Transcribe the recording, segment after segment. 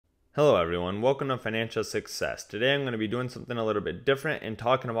Hello everyone, welcome to Financial Success. Today I'm going to be doing something a little bit different and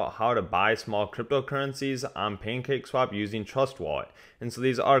talking about how to buy small cryptocurrencies on Pancake Swap using Trustwallet. And so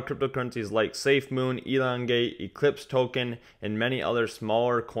these are cryptocurrencies like Safemoon, Elongate, Eclipse Token, and many other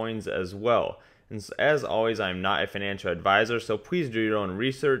smaller coins as well. And so as always, I'm not a financial advisor, so please do your own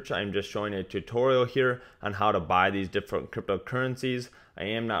research. I'm just showing a tutorial here on how to buy these different cryptocurrencies. I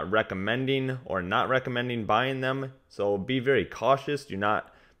am not recommending or not recommending buying them, so be very cautious. Do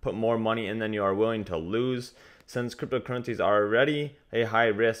not put more money in than you are willing to lose. Since cryptocurrencies are already a high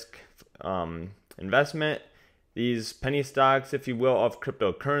risk investment, these penny stocks, if you will, of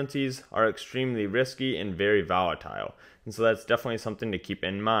cryptocurrencies are extremely risky and very volatile. And so that's definitely something to keep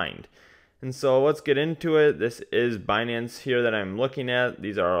in mind. And so let's get into it. This is Binance here that I'm looking at.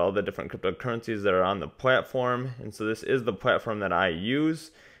 These are all the different cryptocurrencies that are on the platform. And so this is the platform that I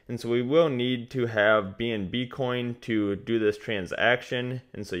use. And so we will need to have BNB coin to do this transaction.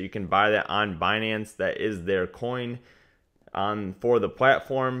 And so you can buy that on Binance. That is their coin for the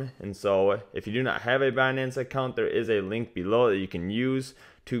platform. And so if you do not have a Binance account, there is a link below that you can use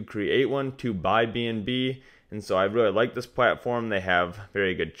to create one to buy BNB. And so I really like this platform. They have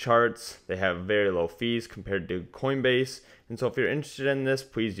very good charts. They have very low fees compared to Coinbase. And so if you're interested in this,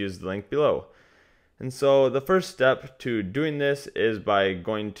 please use the link below. And so the first step to doing this is by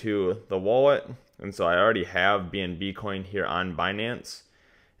going to the wallet. And so I already have BNB coin here on Binance.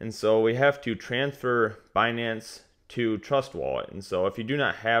 And so we have to transfer Binance to Trustwallet. And so if you do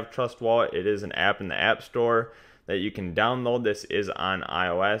not have Trustwallet, it is an app in the App Store that you can download. This is on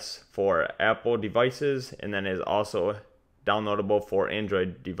iOS for Apple devices, and then is also downloadable for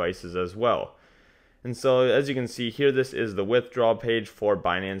Android devices as well. And so as you can see here, this is the withdrawal page for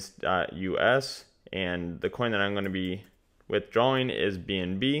Binance.us. And the coin that I'm going to be withdrawing is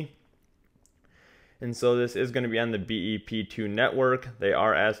BNB. And so this is going to be on the BEP2 network. They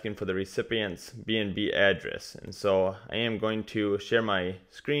are asking for the recipient's BNB address. And so I am going to share my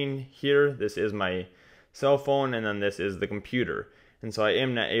screen here. This is my cell phone, and then this is the computer. And so I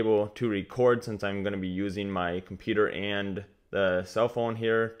am not able to record since I'm going to be using my computer and the cell phone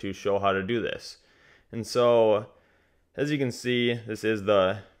here to show how to do this. And so as you can see, this is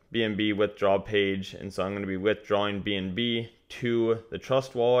the BNB withdrawal page, and so I'm going to be withdrawing BNB to the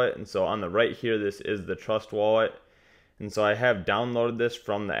Trust Wallet. And so on the right here, this is the Trust Wallet. And so I have downloaded this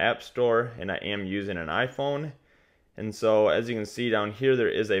from the App Store, and I am using an iPhone. And so as you can see down here, there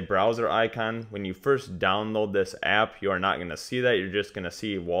is a browser icon. When you first download this app, you are not going to see that. You're just going to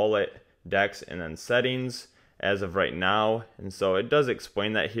see wallet, Dex, and then settings as of right now. And so it does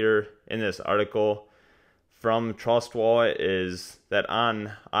explain that here in this article from Trustwallet, is that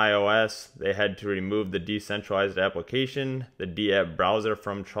on iOS, they had to remove the decentralized application, the DApp browser,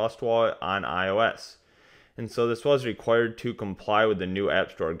 from Trustwallet on iOS. And so this was required to comply with the new App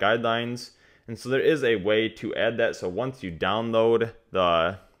Store guidelines. And so there is a way to add that. So once you download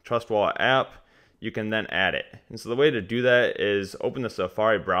the Trustwallet app, you can then add it. And so the way to do that is open the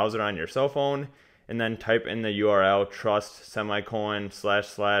Safari browser on your cell phone, and then type in the URL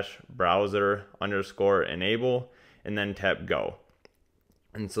trust://browser_enable, and then tap go.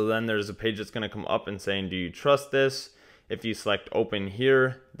 And so then there's a page that's going to come up and saying, do you trust this? If you select open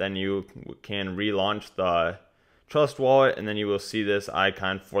here, then you can relaunch the Trust Wallet, and then you will see this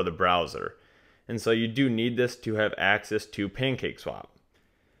icon for the browser. And so you do need this to have access to Pancake Swap.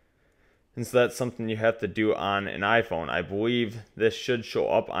 And so that's something you have to do on an iPhone. I believe this should show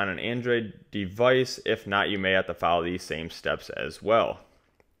up on an Android device. If not, you may have to follow these same steps as well.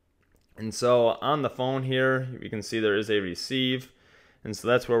 And so on the phone here, you can see there is a receive. And so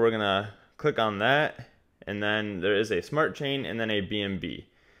that's where we're going to click on that. And then there is a smart chain and then a BNB.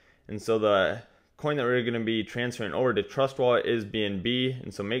 And so the coin that we're going to be transferring over to Trustwallet is BNB.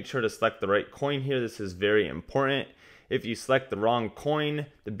 And so make sure to select the right coin here. This is very important. If you select the wrong coin,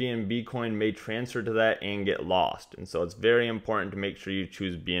 the BNB coin may transfer to that and get lost. And so it's very important to make sure you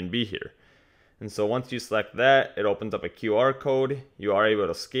choose BNB here. And so once you select that, it opens up a QR code. You are able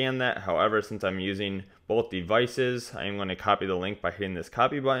to scan that. However, since I'm using both devices, I am going to copy the link by hitting this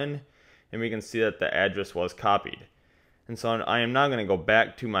copy button. And we can see that the address was copied. And so I am now going to go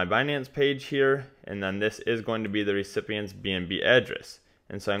back to my Binance page here. And then this is going to be the recipient's BNB address.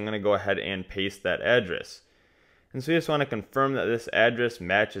 And so I'm going to go ahead and paste that address. And so you just want to confirm that this address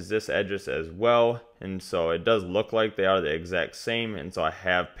matches this address as well. And so it does look like they are the exact same. And so I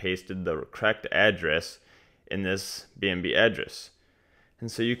have pasted the correct address in this BNB address.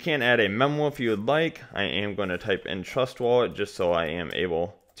 And so you can add a memo if you would like. I am going to type in Trust Wallet just so I am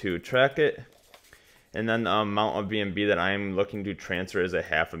able to track it. And then the amount of BNB that I am looking to transfer is a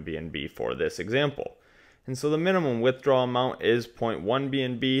half a BNB for this example. And so the minimum withdrawal amount is 0.1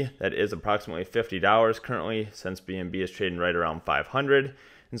 BNB. That is approximately $50 currently, since BNB is trading right around 500.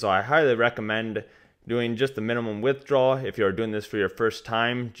 And so I highly recommend doing just the minimum withdrawal if you're doing this for your first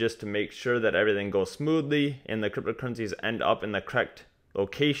time, just to make sure that everything goes smoothly and the cryptocurrencies end up in the correct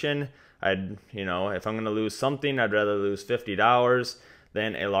location. If I'm going to lose something, I'd rather lose $50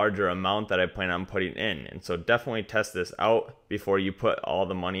 than a larger amount that I plan on putting in. And so definitely test this out before you put all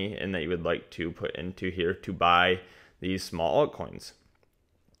the money in that you would like to put into here to buy these small altcoins.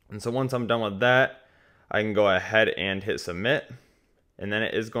 And so once I'm done with that, I can go ahead and hit submit. And then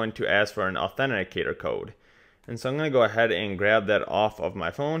it is going to ask for an authenticator code. And so I'm going to go ahead and grab that off of my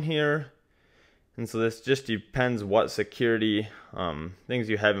phone here. And so this just depends what security things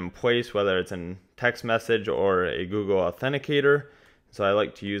you have in place, whether it's a text message or a Google Authenticator. So I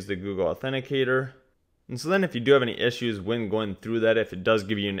like to use the Google Authenticator. And so then if you do have any issues when going through that, if it does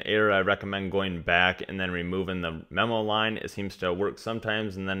give you an error, I recommend going back and then removing the memo line. It seems to work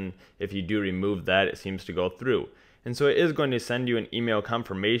sometimes, and then if you do remove that, it seems to go through. And so it is going to send you an email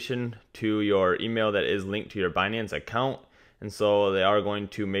confirmation to your email that is linked to your Binance account. And so they are going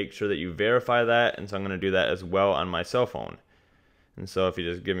to make sure that you verify that. And so I'm going to do that as well on my cell phone. And so if you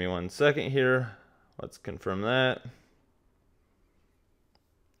just give me 1 second here, let's confirm that.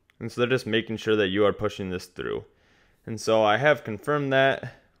 And so they're just making sure that you are pushing this through. And so I have confirmed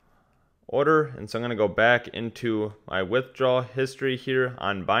that order. And so I'm going to go back into my withdrawal history here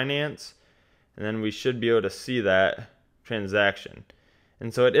on Binance. And then we should be able to see that transaction.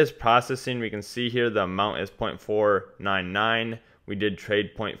 And so it is processing. We can see here the amount is 0.499. We did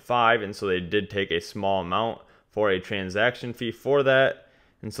trade 0.5, and so they did take a small amount for a transaction fee for that.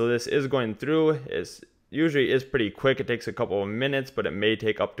 And so this is going through. It usually is pretty quick. It takes a couple of minutes, but it may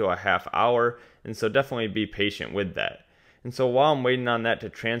take up to a half hour. And so definitely be patient with that. And so while I'm waiting on that to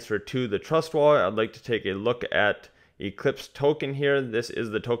transfer to the Trustwallet, I'd like to take a look at Eclipse Token here. This is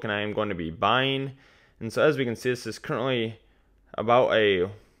the token I am going to be buying. And so as we can see, this is currently about a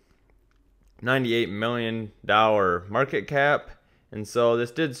 $98 million market cap. And so this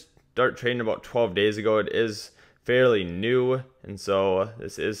did start trading about 12 days ago. It is fairly new. And so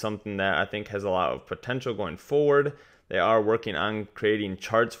this is something that I think has a lot of potential going forward. They are working on creating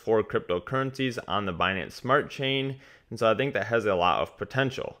charts for cryptocurrencies on the Binance Smart Chain. And so I think that has a lot of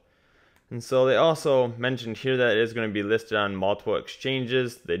potential. And so they also mentioned here that it is going to be listed on multiple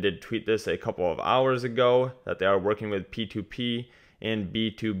exchanges. They did tweet this a couple of hours ago, that they are working with P2P and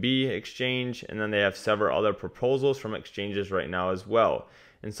B2B exchange. And then they have several other proposals from exchanges right now as well.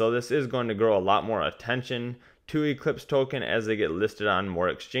 And so this is going to grow a lot more attention to Eclipse Token as they get listed on more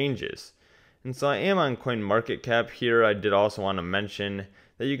exchanges. And so I am on CoinMarketCap here. I did also want to mention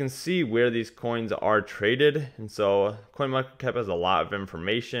that you can see where these coins are traded. And so CoinMarketCap has a lot of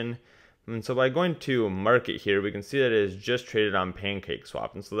information. And so by going to market here, we can see that it is just traded on Pancake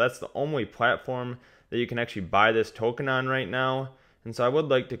Swap. And so that's the only platform that you can actually buy this token on right now. And so I would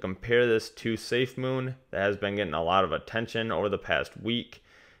like to compare this to Safemoon, that has been getting a lot of attention over the past week.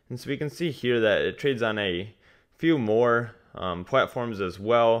 And so we can see here that it trades on a few more platforms as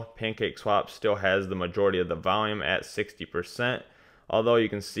well. Pancake Swap still has the majority of the volume at 60%. Although you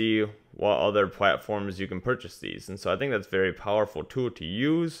can see what other platforms you can purchase these. And so I think that's a very powerful tool to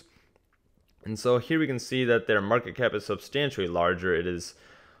use. And so here we can see that their market cap is substantially larger. It is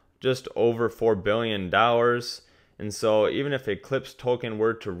just over $4 billion. And so even if Eclipse Token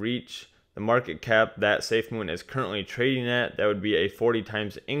were to reach the market cap that Safemoon is currently trading at, that would be a 40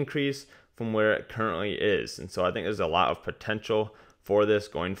 times increase from where it currently is. And so I think there's a lot of potential for this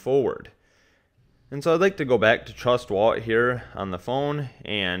going forward. And so I'd like to go back to Trustwallet here on the phone,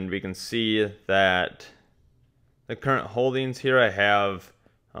 and we can see that the current holdings here, I have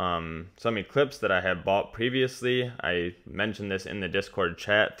some Eclipse that I had bought previously. I mentioned this in the Discord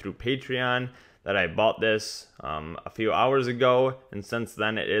chat through Patreon that I bought this a few hours ago, and since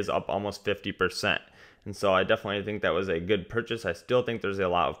then it is up almost 50%. And so I definitely think that was a good purchase. I still think there's a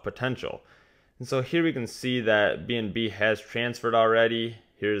lot of potential. And so here we can see that BNB has transferred already.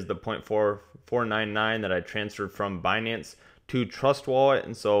 Here's the 0.4499 that I transferred from Binance to Trustwallet.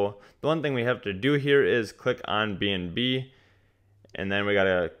 And so the one thing we have to do here is click on BNB, and then we got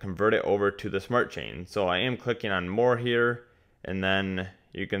to convert it over to the smart chain. So I am clicking on more here, and then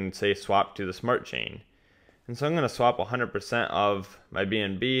you can say swap to the smart chain. And so I'm going to swap 100% of my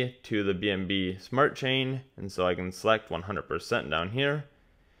BNB to the BNB smart chain. And so I can select 100% down here,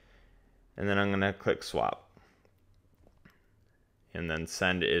 and then I'm going to click swap. And then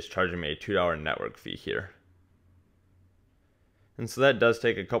send is charging me a $2 network fee here. And so that does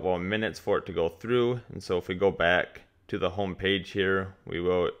take a couple of minutes for it to go through. And so if we go back to the home page here, we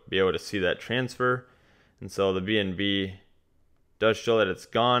will be able to see that transfer. And so the BNB does show that it's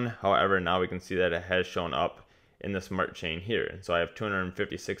gone. However, now we can see that it has shown up in the smart chain here. And so I have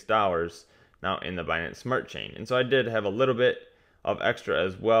 $256 now in the Binance smart chain. And so I did have a little bit of extra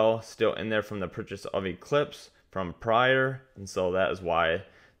as well still in there from the purchase of Eclipse from prior. And so that is why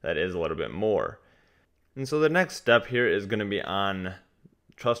that is a little bit more. And so the next step here is going to be on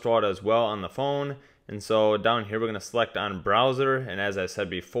Trustwallet as well on the phone. And so down here we're going to select on browser, and as I said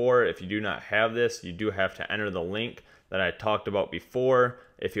before, if you do not have this, you do have to enter the link that I talked about before.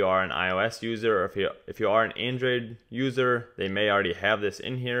 If you are an iOS user, or if you are an Android user, they may already have this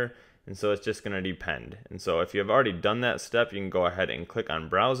in here, and so it's just going to depend. And so if you have already done that step, you can go ahead and click on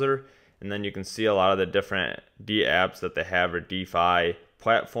browser, and then you can see a lot of the different apps that they have, or DeFi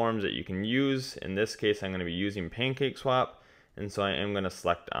platforms that you can use. In this case, I'm going to be using Pancake Swap, and so I am going to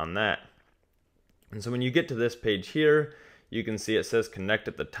select on that. And so when you get to this page here, you can see it says connect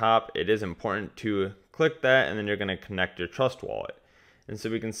at the top. It is important to click that, and then you're going to connect your Trustwallet. And so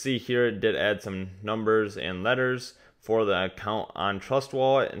we can see here it did add some numbers and letters for the account on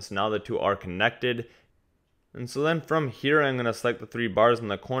Trustwallet, and so now the two are connected. And so then from here, I'm going to select the three bars in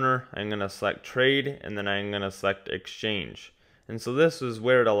the corner. I'm going to select trade, and then I'm going to select exchange. And so this is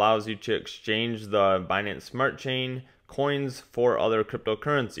where it allows you to exchange the Binance Smart Chain coins for other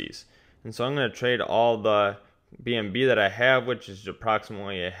cryptocurrencies. And so I'm going to trade all the BNB that I have, which is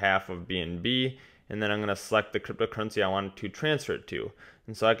approximately a half of BNB, and then I'm going to select the cryptocurrency I want to transfer it to.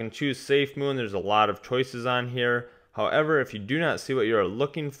 And so I can choose Safemoon. There's a lot of choices on here. However, if you do not see what you're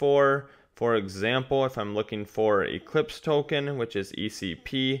looking for example, if I'm looking for Eclipse Token, which is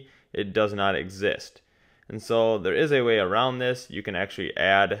ECP, it does not exist. And so there is a way around this. You can actually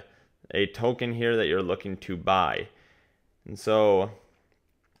add a token here that you're looking to buy. And so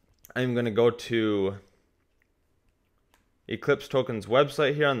I'm going to go to Eclipse Token's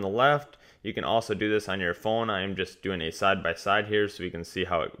website here on the left. You can also do this on your phone. I am just doing a side-by-side here so we can see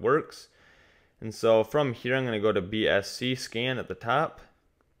how it works. And so from here, I'm going to go to BSC scan at the top.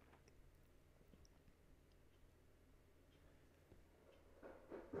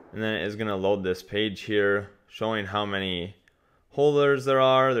 And then it is going to load this page here showing how many holders there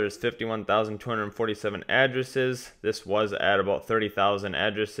are. There's 51,247 addresses. This was at about 30,000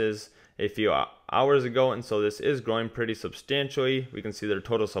 addresses a few hours ago, and so this is growing pretty substantially. We can see their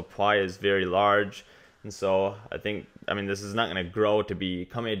total supply is very large, and so I mean this is not going to grow to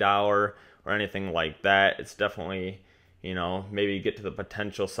become $1 or anything like that. It's definitely, you know, maybe get to the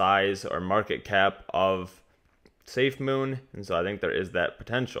potential size or market cap of Safemoon, and so I think there is that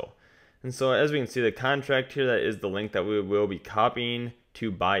potential. And so as we can see the contract here, that is the link that we will be copying to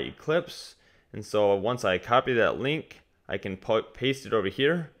buy Eclipse. And so once I copy that link, I can paste it over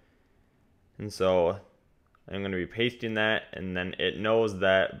here. And so I'm going to be pasting that, and then it knows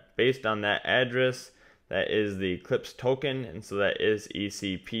that based on that address, that is the Eclipse token, and so that is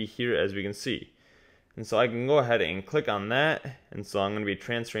ECP here, as we can see. And so I can go ahead and click on that, and so I'm going to be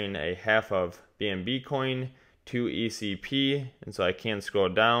transferring a half of BNB coin to ECP, and so I can scroll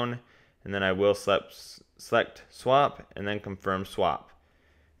down, and then I will select swap and then confirm swap.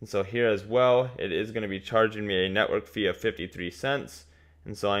 And so here as well, it is going to be charging me a network fee of 53 cents,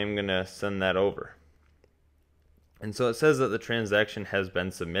 and so I'm going to send that over. And so it says that the transaction has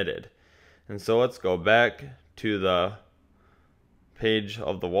been submitted. And so let's go back to the page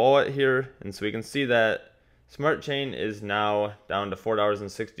of the wallet here, and so we can see that Smart Chain is now down to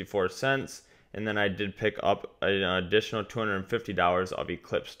 $4.64, and then I did pick up an additional $250 of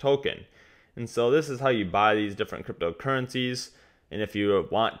Eclipse token. And so this is how you buy these different cryptocurrencies. And if you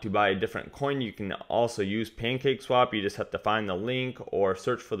want to buy a different coin, you can also use Pancake Swap. You just have to find the link or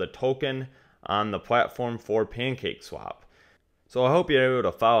search for the token on the platform for Pancake Swap. So I hope you're able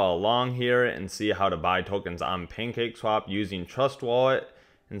to follow along here and see how to buy tokens on Pancake Swap using Trustwallet.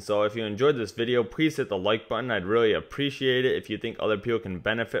 And so if you enjoyed this video, please hit the like button. I'd really appreciate it. If you think other people can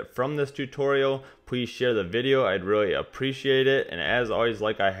benefit from this tutorial, please share the video. I'd really appreciate it. And as always,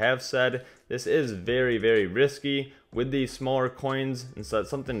 like I have said, this is very, very risky with these smaller coins. And so that's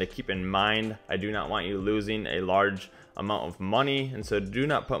something to keep in mind. I do not want you losing a large amount of money. And so do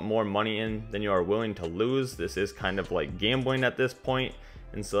not put more money in than you are willing to lose. This is kind of like gambling at this point.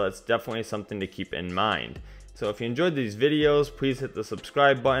 And so that's definitely something to keep in mind. So if you enjoyed these videos, please hit the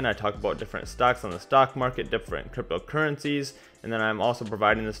subscribe button. I talk about different stocks on the stock market, different cryptocurrencies, and then I'm also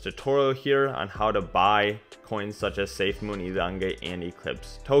providing this tutorial here on how to buy coins such as Safemoon, Elongate, and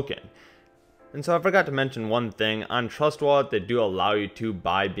Eclipse Token. And so I forgot to mention one thing. On Trustwallet, they do allow you to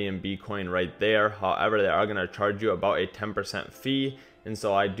buy BNB coin right there. However, they are going to charge you about a 10% fee. And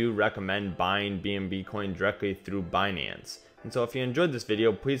so I do recommend buying BNB coin directly through Binance. And so if you enjoyed this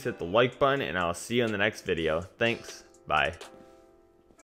video, please hit the like button and I'll see you in the next video. Thanks, bye.